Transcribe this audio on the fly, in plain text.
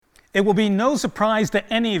It will be no surprise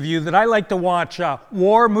to any of you that I like to watch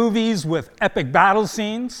war movies with epic battle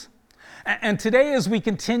scenes. And today, as we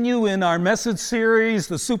continue in our message series,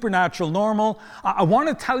 The Supernatural Normal, I want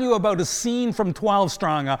to tell you about a scene from 12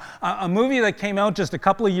 Strong, a movie that came out just a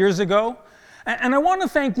couple of years ago. And I want to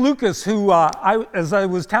thank Lucas, who, as I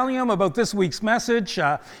was telling him about this week's message,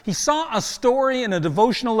 he saw a story in a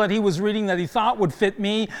devotional that he was reading that he thought would fit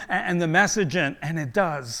me and the message, and it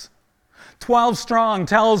does. 12 Strong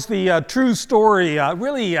tells the true story,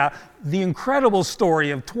 the incredible story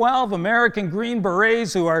of 12 American Green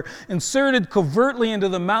Berets who are inserted covertly into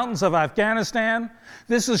the mountains of Afghanistan.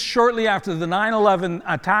 This is shortly after the 9/11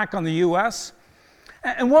 attack on the U.S.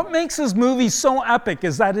 And what makes this movie so epic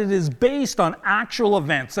is that it is based on actual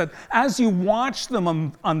events, that as you watch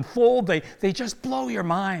them unfold, they just blow your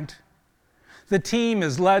mind. The team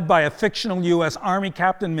is led by a fictional U.S. Army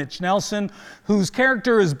Captain Mitch Nelson, whose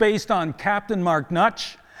character is based on Captain Mark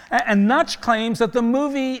Nutch. And Nutch claims that the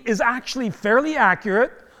movie is actually fairly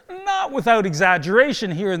accurate, not without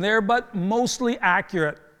exaggeration here and there, but mostly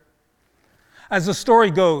accurate. As the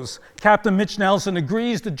story goes, Captain Mitch Nelson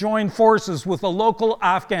agrees to join forces with a local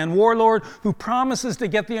Afghan warlord who promises to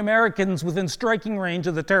get the Americans within striking range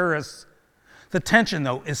of the terrorists. The tension,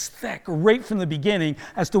 though, is thick right from the beginning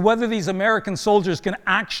as to whether these American soldiers can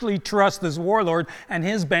actually trust this warlord and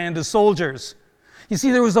his band of soldiers. You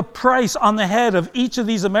see, there was a price on the head of each of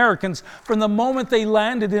these Americans from the moment they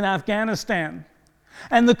landed in Afghanistan.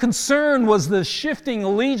 And the concern was the shifting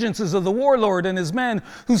allegiances of the warlord and his men,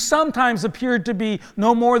 who sometimes appeared to be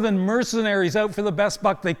no more than mercenaries out for the best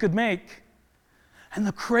buck they could make. And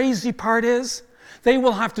the crazy part is, they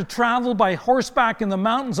will have to travel by horseback in the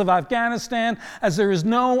mountains of Afghanistan, as there is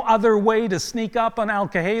no other way to sneak up on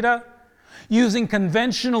Al-Qaeda. Using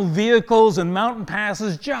conventional vehicles and mountain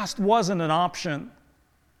passes just wasn't an option.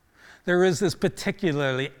 There is this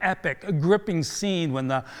particularly epic, gripping scene when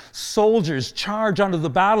the soldiers charge onto the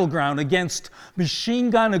battleground against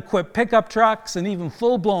machine gun-equipped pickup trucks and even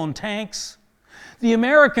full-blown tanks. The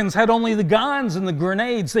Americans had only the guns and the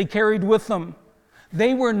grenades they carried with them.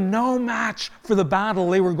 They were no match for the battle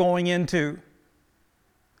they were going into.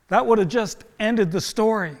 That would have just ended the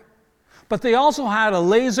story. But they also had a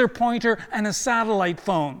laser pointer and a satellite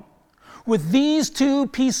phone. With these two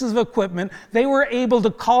pieces of equipment, they were able to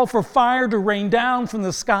call for fire to rain down from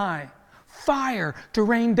the sky. Fire to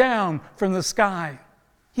rain down from the sky.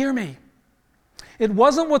 Hear me. It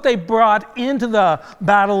wasn't what they brought into the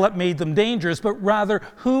battle that made them dangerous, but rather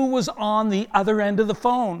who was on the other end of the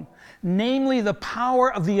phone. Namely, the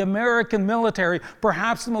power of the American military,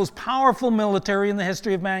 perhaps the most powerful military in the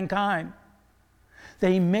history of mankind.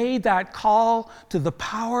 They made that call to the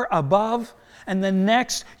power above, and then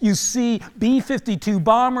next you see B-52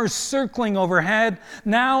 bombers circling overhead.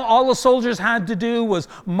 Now all the soldiers had to do was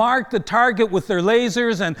mark the target with their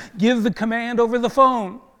lasers and give the command over the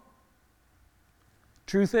phone.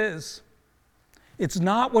 Truth is, it's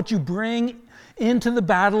not what you bring into the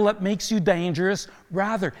battle that makes you dangerous.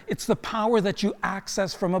 Rather, it's the power that you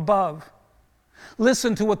access from above.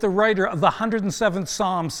 Listen to what the writer of the 107th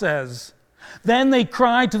Psalm says. Then they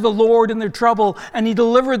cried to the Lord in their trouble, and he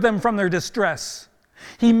delivered them from their distress.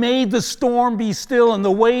 He made the storm be still, and the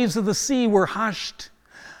waves of the sea were hushed.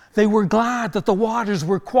 They were glad that the waters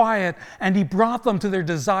were quiet, and he brought them to their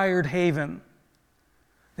desired haven.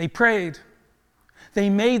 They prayed. They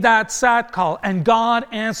made that sat call, and God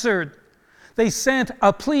answered. They sent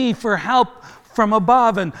a plea for help from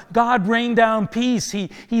above, and God rained down peace. He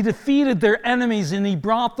defeated their enemies, and he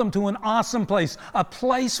brought them to an awesome place, a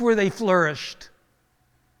place where they flourished.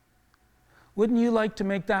 Wouldn't you like to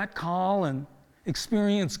make that call and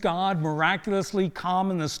experience God miraculously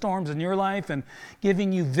calming the storms in your life and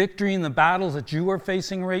giving you victory in the battles that you are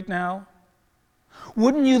facing right now?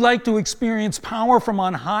 Wouldn't you like to experience power from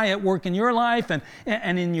on high at work in your life and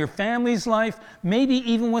in your family's life, maybe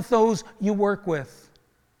even with those you work with?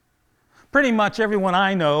 Pretty much everyone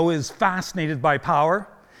I know is fascinated by power.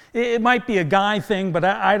 It might be a guy thing, but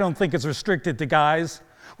I don't think it's restricted to guys.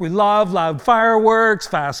 We love loud fireworks,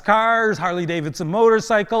 fast cars, Harley-Davidson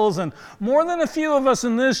motorcycles, and more than a few of us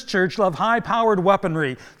in this church love high-powered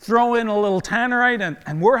weaponry. Throw in a little tannerite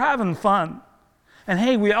and we're having fun. And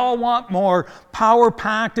hey, we all want more power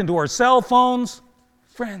packed into our cell phones.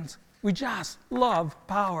 Friends, we just love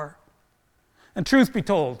power. And truth be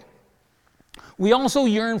told, we also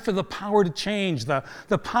yearn for the power to change, the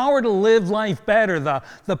power to live life better,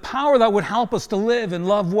 the power that would help us to live and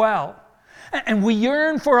love well. And we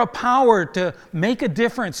yearn for a power to make a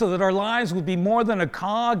difference so that our lives would be more than a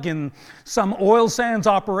cog in some oil sands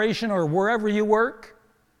operation or wherever you work.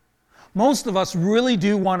 Most of us really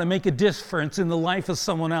do want to make a difference in the life of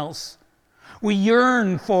someone else. We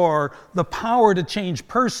yearn for the power to change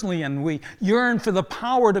personally, and we yearn for the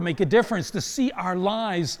power to make a difference, to see our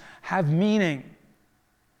lives have meaning.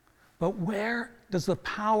 But where does the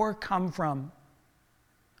power come from?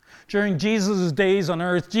 During Jesus' days on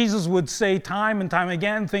earth, Jesus would say time and time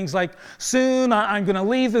again things like, soon I'm going to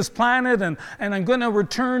leave this planet and I'm going to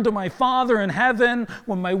return to my Father in heaven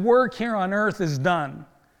when my work here on earth is done.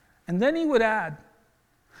 And then he would add,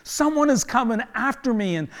 someone is coming after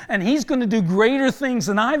me and he's going to do greater things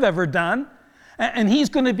than I've ever done. And he's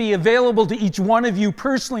going to be available to each one of you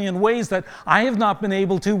personally in ways that I have not been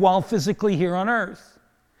able to while physically here on earth.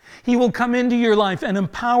 He will come into your life and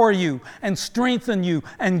empower you and strengthen you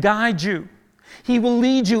and guide you. He will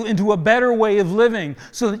lead you into a better way of living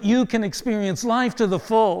so that you can experience life to the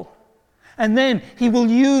full. And then he will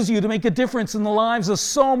use you to make a difference in the lives of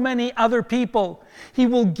so many other people. He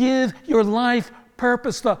will give your life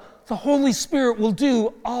purpose. The Holy Spirit will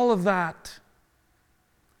do all of that.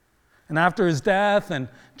 And after his death and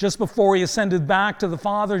just before he ascended back to the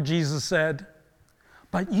Father, Jesus said,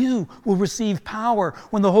 but you will receive power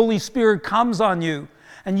when the Holy Spirit comes on you,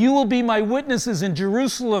 and you will be my witnesses in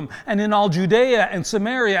Jerusalem and in all Judea and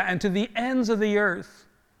Samaria and to the ends of the earth.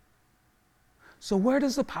 So where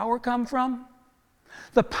does the power come from?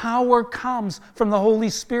 The power comes from the Holy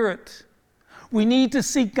Spirit. We need to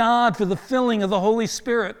seek God for the filling of the Holy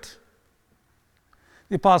Spirit.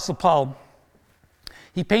 The Apostle Paul,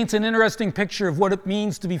 he paints an interesting picture of what it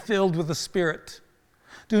means to be filled with the Spirit.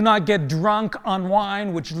 Do not get drunk on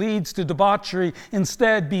wine, which leads to debauchery.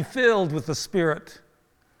 Instead, be filled with the Spirit.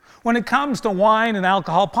 When it comes to wine and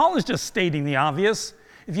alcohol, Paul is just stating the obvious.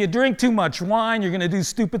 If you drink too much wine, you're going to do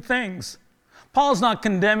stupid things. Paul's not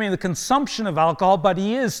condemning the consumption of alcohol, but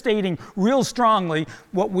he is stating real strongly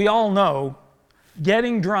what we all know.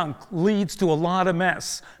 Getting drunk leads to a lot of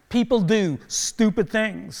mess. People do stupid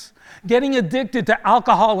things. Getting addicted to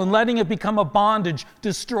alcohol and letting it become a bondage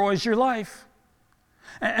destroys your life.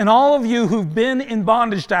 And all of you who've been in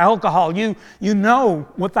bondage to alcohol, you know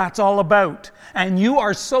what that's all about. And you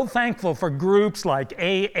are so thankful for groups like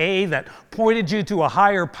AA that pointed you to a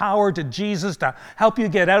higher power, to Jesus, to help you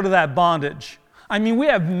get out of that bondage. I mean, we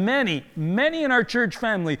have many in our church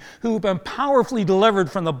family who have been powerfully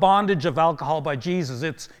delivered from the bondage of alcohol by Jesus.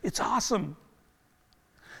 It's awesome.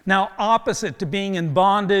 Now, opposite to being in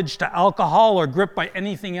bondage to alcohol or gripped by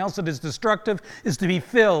anything else that is destructive is to be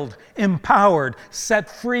filled, empowered, set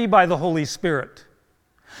free by the Holy Spirit.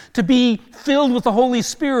 To be filled with the Holy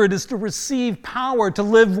Spirit is to receive power to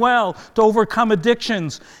live well, to overcome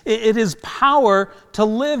addictions. It is power to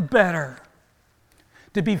live better.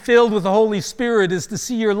 To be filled with the Holy Spirit is to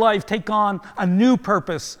see your life take on a new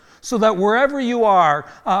purpose, so that wherever you are,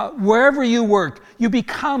 wherever you work, you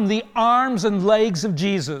become the arms and legs of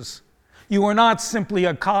Jesus. You are not simply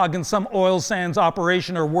a cog in some oil sands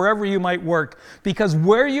operation or wherever you might work, because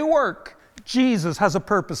where you work, Jesus has a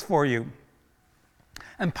purpose for you.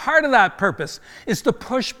 And part of that purpose is to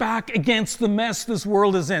push back against the mess this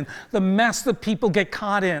world is in, the mess that people get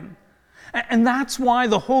caught in. And that's why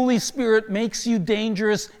the Holy Spirit makes you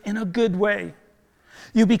dangerous in a good way.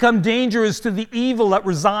 You become dangerous to the evil that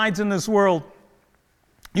resides in this world.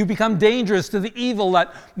 You become dangerous to the evil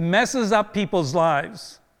that messes up people's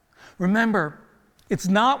lives. Remember, it's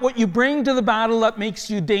not what you bring to the battle that makes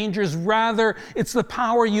you dangerous. Rather, it's the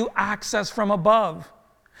power you access from above.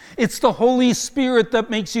 It's the Holy Spirit that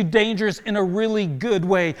makes you dangerous in a really good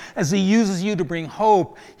way as He uses you to bring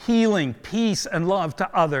hope, healing, peace, and love to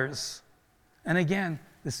others. And again,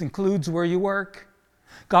 this includes where you work.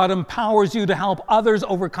 God empowers you to help others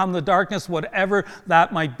overcome the darkness, whatever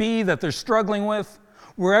that might be that they're struggling with.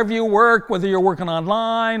 Wherever you work, whether you're working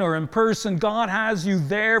online or in person, God has you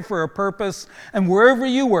there for a purpose. And wherever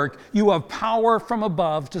you work, you have power from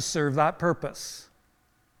above to serve that purpose.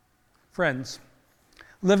 Friends,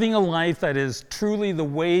 living a life that is truly the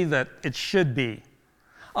way that it should be,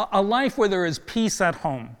 a life where there is peace at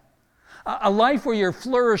home, a life where you're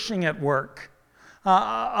flourishing at work,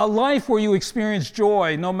 a life where you experience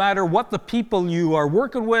joy no matter what the people you are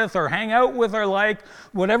working with or hang out with are like,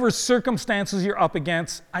 whatever circumstances you're up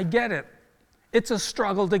against. I get it. It's a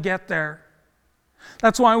struggle to get there.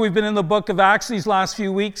 That's why we've been in the book of Acts these last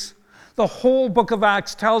few weeks. The whole book of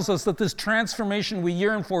Acts tells us that this transformation we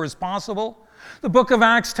yearn for is possible. The book of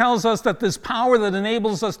Acts tells us that this power that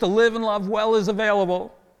enables us to live and love well is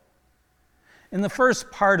available. In the first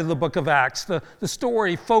part of the book of Acts, the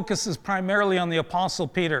story focuses primarily on the Apostle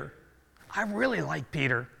Peter. I really like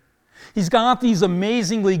Peter. He's got these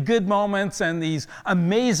amazingly good moments and these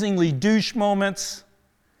amazingly douche moments.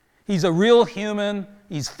 He's a real human.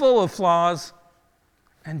 He's full of flaws.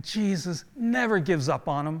 And Jesus never gives up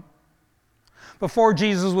on him. Before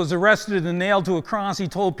Jesus was arrested and nailed to a cross, he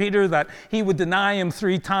told Peter that he would deny him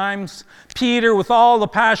 3 times. Peter, with all the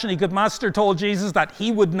passion he could muster, told Jesus that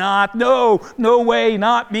he would not. No way,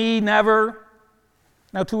 not me, never.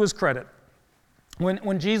 Now, to his credit,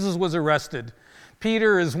 when Jesus was arrested,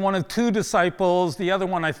 Peter is one of 2 disciples. The other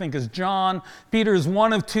one, I think, is John. Peter is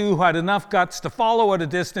one of 2 who had enough guts to follow at a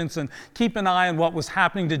distance and keep an eye on what was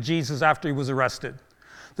happening to Jesus after he was arrested.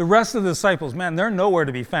 The rest of the disciples, man, they're nowhere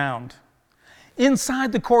to be found.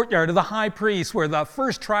 Inside the courtyard of the high priest, where the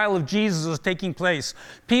first trial of Jesus is taking place,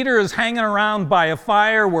 Peter is hanging around by a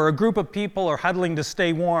fire where a group of people are huddling to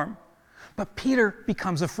stay warm. But Peter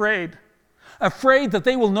becomes afraid that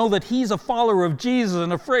they will know that he's a follower of Jesus,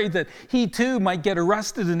 and afraid that he too might get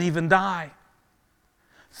arrested and even die.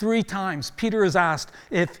 3 times Peter is asked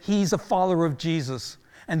if he's a follower of Jesus,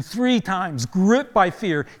 and 3 times, gripped by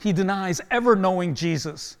fear, he denies ever knowing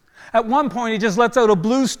Jesus. At one point, he just lets out a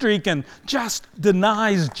blue streak and just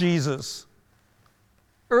denies Jesus.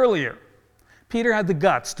 Earlier, Peter had the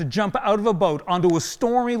guts to jump out of a boat onto a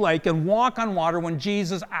stormy lake and walk on water when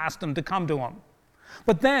Jesus asked him to come to him.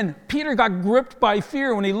 But then Peter got gripped by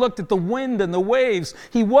fear when he looked at the wind and the waves.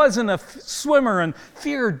 He wasn't a swimmer, and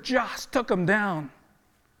fear just took him down.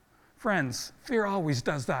 Friends, fear always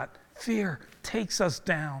does that. Fear takes us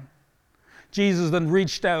down. Jesus then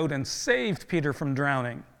reached out and saved Peter from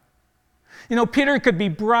drowning. You know, Peter could be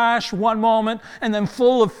brash one moment and then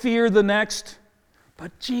full of fear the next.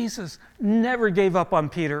 But Jesus never gave up on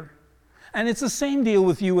Peter. And it's the same deal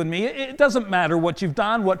with you and me. It doesn't matter what you've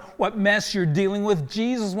done, what mess you're dealing with.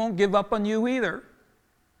 Jesus won't give up on you either.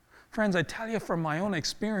 Friends, I tell you from my own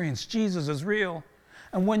experience, Jesus is real.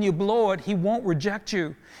 And when you blow it, he won't reject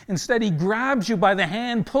you. Instead, he grabs you by the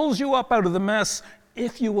hand, pulls you up out of the mess,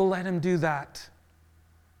 if you will let him do that.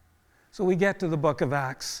 So we get to the book of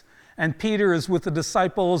Acts. And Peter is with the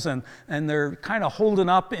disciples, and they're kind of holding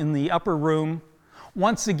up in the upper room.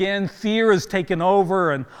 Once again, fear has taken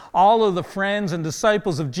over, and all of the friends and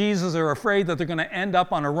disciples of Jesus are afraid that they're going to end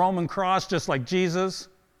up on a Roman cross just like Jesus.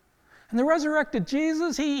 And the resurrected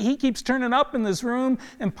Jesus, he keeps turning up in this room,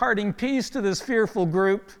 imparting peace to this fearful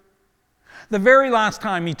group. The very last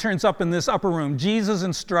time he turns up in this upper room, Jesus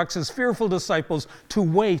instructs his fearful disciples to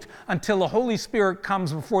wait until the Holy Spirit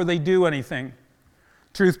comes before they do anything.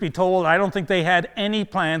 Truth be told, I don't think they had any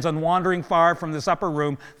plans on wandering far from this upper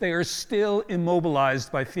room. They are still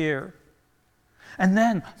immobilized by fear. And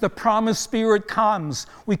then the promised Spirit comes.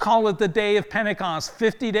 We call it the day of Pentecost,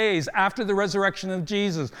 50 days after the resurrection of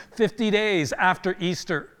Jesus, 50 days after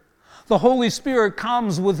Easter. The Holy Spirit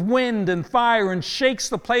comes with wind and fire and shakes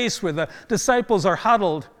the place where the disciples are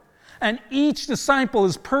huddled. And each disciple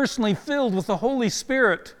is personally filled with the Holy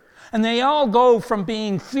Spirit. And they all go from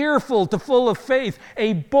being fearful to full of faith,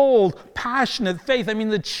 a bold, passionate faith. I mean,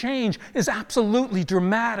 the change is absolutely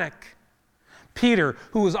dramatic. Peter,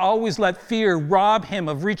 who has always let fear rob him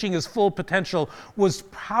of reaching his full potential, was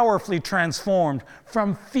powerfully transformed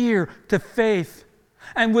from fear to faith.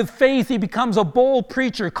 And with faith, he becomes a bold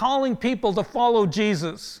preacher, calling people to follow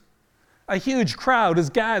Jesus. A huge crowd is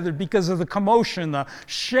gathered because of the commotion, the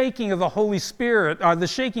shaking of the Holy Spirit, the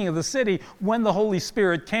shaking of the city when the Holy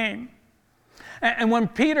Spirit came. And when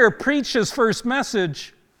Peter preached his first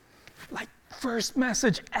message, like first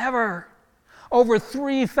message ever, over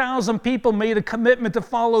 3,000 people made a commitment to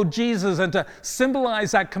follow Jesus and to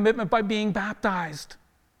symbolize that commitment by being baptized.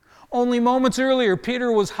 Only moments earlier,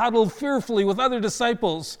 Peter was huddled fearfully with other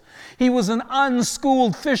disciples. He was an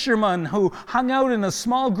unschooled fisherman who hung out in a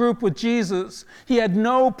small group with Jesus. He had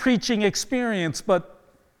no preaching experience, but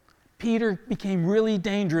Peter became really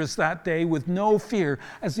dangerous that day with no fear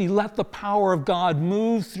as he let the power of God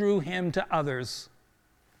move through him to others.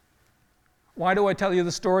 Why do I tell you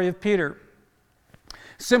the story of Peter?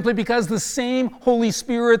 Simply because the same Holy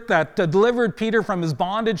Spirit that delivered Peter from his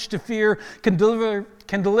bondage to fear can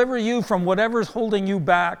deliver you from whatever's holding you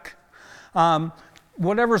back,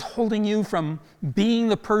 whatever's holding you from being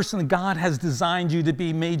the person God has designed you to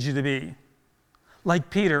be, made you to be. Like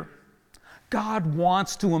Peter, God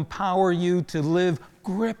wants to empower you to live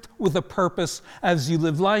gripped with a purpose as you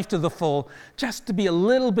live life to the full, just to be a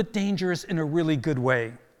little bit dangerous in a really good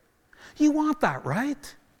way. You want that,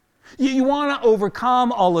 right? You want to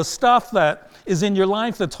overcome all the stuff that is in your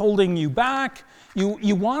life that's holding you back.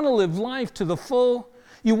 You want to live life to the full.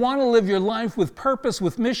 You want to live your life with purpose,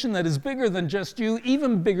 with mission that is bigger than just you,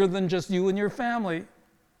 even bigger than just you and your family.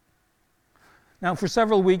 Now, for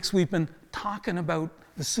several weeks, we've been talking about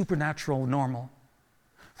the supernatural normal.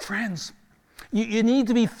 Friends, You need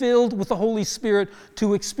to be filled with the Holy Spirit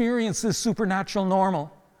to experience this supernatural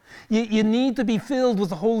normal. You need to be filled with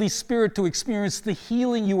the Holy Spirit to experience the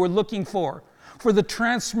healing you are looking for the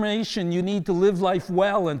transformation you need to live life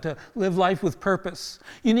well and to live life with purpose.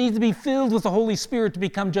 You need to be filled with the Holy Spirit to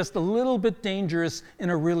become just a little bit dangerous in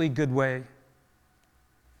a really good way.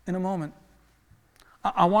 In a moment,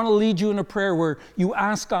 I want to lead you in a prayer where you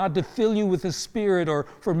ask God to fill you with His Spirit, or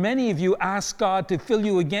for many of you, ask God to fill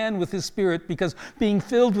you again with His Spirit, because being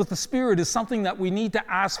filled with the Spirit is something that we need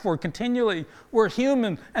to ask for continually. We're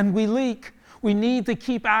human and we leak. We need to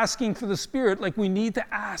keep asking for the Spirit like we need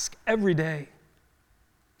to ask every day.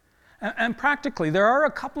 And practically, there are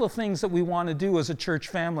a couple of things that we want to do as a church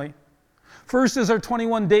family. First is our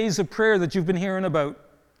 21 days of prayer that you've been hearing about.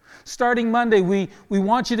 Starting Monday, we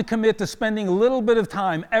want you to commit to spending a little bit of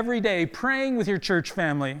time every day praying with your church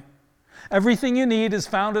family. Everything you need is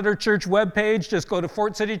found at our church webpage. Just go to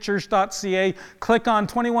fortcitychurch.ca, click on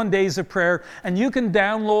 21 Days of Prayer, and you can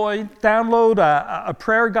download a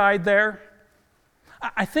prayer guide there.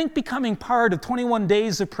 I think becoming part of 21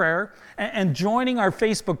 Days of Prayer and joining our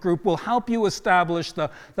Facebook group will help you establish the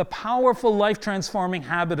powerful life-transforming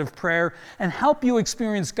habit of prayer and help you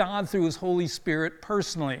experience God through His Holy Spirit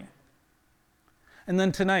personally. And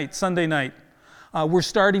then tonight, Sunday night, we're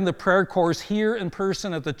starting the prayer course here in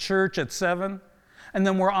person at the church at 7. And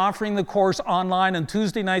then we're offering the course online on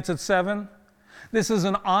Tuesday nights at 7. This is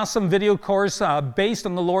an awesome video course based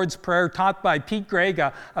on the Lord's Prayer, taught by Pete Greig,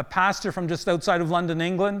 a pastor from just outside of London,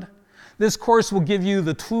 England. This course will give you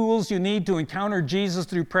the tools you need to encounter Jesus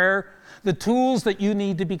through prayer, the tools that you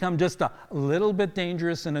need to become just a little bit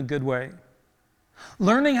dangerous in a good way.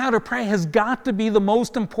 Learning how to pray has got to be the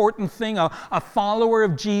most important thing a follower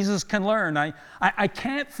of Jesus can learn. I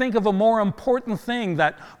can't think of a more important thing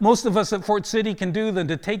that most of us at Fort City can do than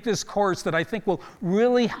to take this course that I think will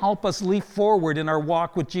really help us leap forward in our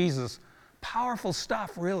walk with Jesus. Powerful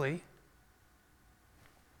stuff, really.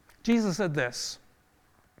 Jesus said this: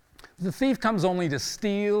 "The thief comes only to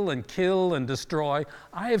steal and kill and destroy.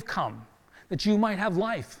 I have come that you might have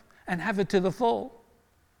life and have it to the full."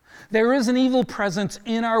 There is an evil presence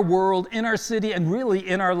in our world, in our city, and really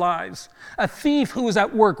in our lives. A thief who is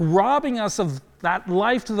at work robbing us of that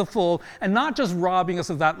life to the full, and not just robbing us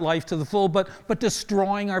of that life to the full, but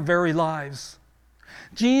destroying our very lives.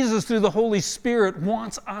 Jesus, through the Holy Spirit,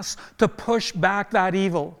 wants us to push back that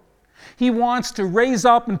evil. He wants to raise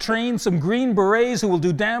up and train some Green Berets who will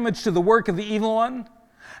do damage to the work of the evil one.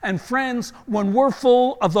 And friends, when we're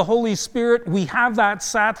full of the Holy Spirit, we have that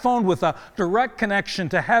sat phone with a direct connection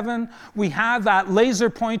to heaven. We have that laser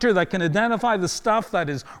pointer that can identify the stuff that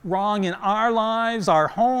is wrong in our lives, our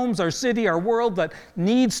homes, our city, our world, that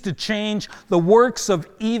needs to change, the works of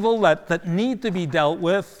evil that need to be dealt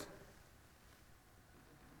with.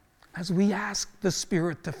 As we ask the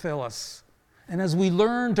Spirit to fill us, and as we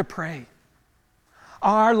learn to pray,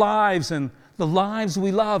 our lives and the lives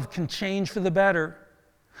we love can change for the better.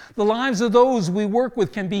 The lives of those we work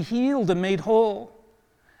with can be healed and made whole.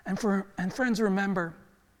 And friends, remember,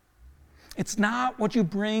 it's not what you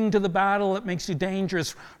bring to the battle that makes you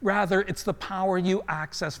dangerous. Rather, it's the power you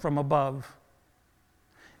access from above.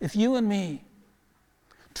 If you and me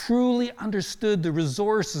truly understood the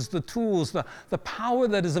resources, the tools, the power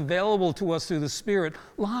that is available to us through the Spirit,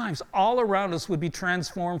 lives all around us would be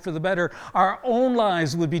transformed for the better. Our own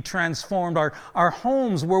lives would be transformed. Our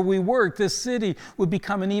homes where we work, this city, would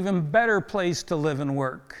become an even better place to live and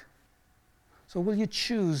work. So will you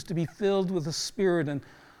choose to be filled with the Spirit and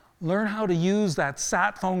learn how to use that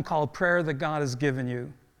sat phone called prayer that God has given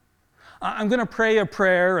you? I'm going to pray a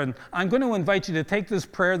prayer, and I'm going to invite you to take this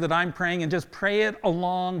prayer that I'm praying and just pray it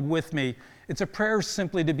along with me. It's a prayer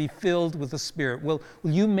simply to be filled with the Spirit. Will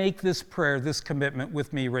you make this prayer, this commitment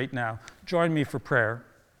with me right now? Join me for prayer.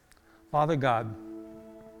 Father God,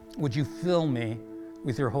 would you fill me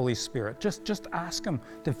with your Holy Spirit? Just ask Him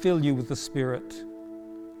to fill you with the Spirit.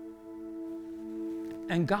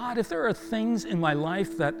 And God, if there are things in my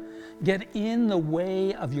life that get in the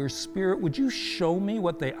way of your Spirit, would you show me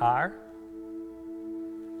what they are?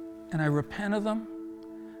 And I repent of them,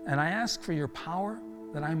 and I ask for your power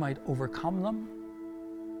that I might overcome them.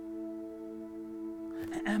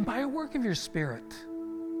 And by a work of your Spirit,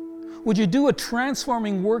 would you do a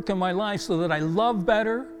transforming work in my life so that I love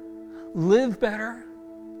better, live better,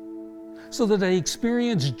 so that I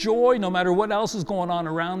experience joy no matter what else is going on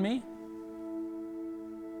around me?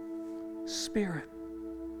 Spirit,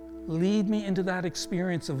 lead me into that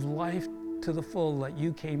experience of life to the full that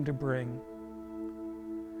you came to bring.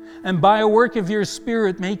 And by a work of your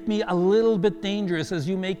Spirit, make me a little bit dangerous as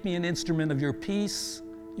you make me an instrument of your peace,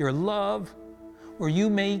 your love, where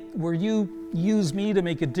you use me to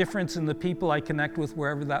make a difference in the people I connect with,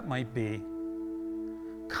 wherever that might be.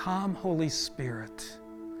 Come, Holy Spirit,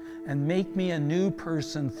 and make me a new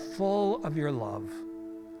person full of your love.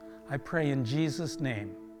 I pray in Jesus'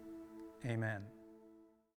 name, amen.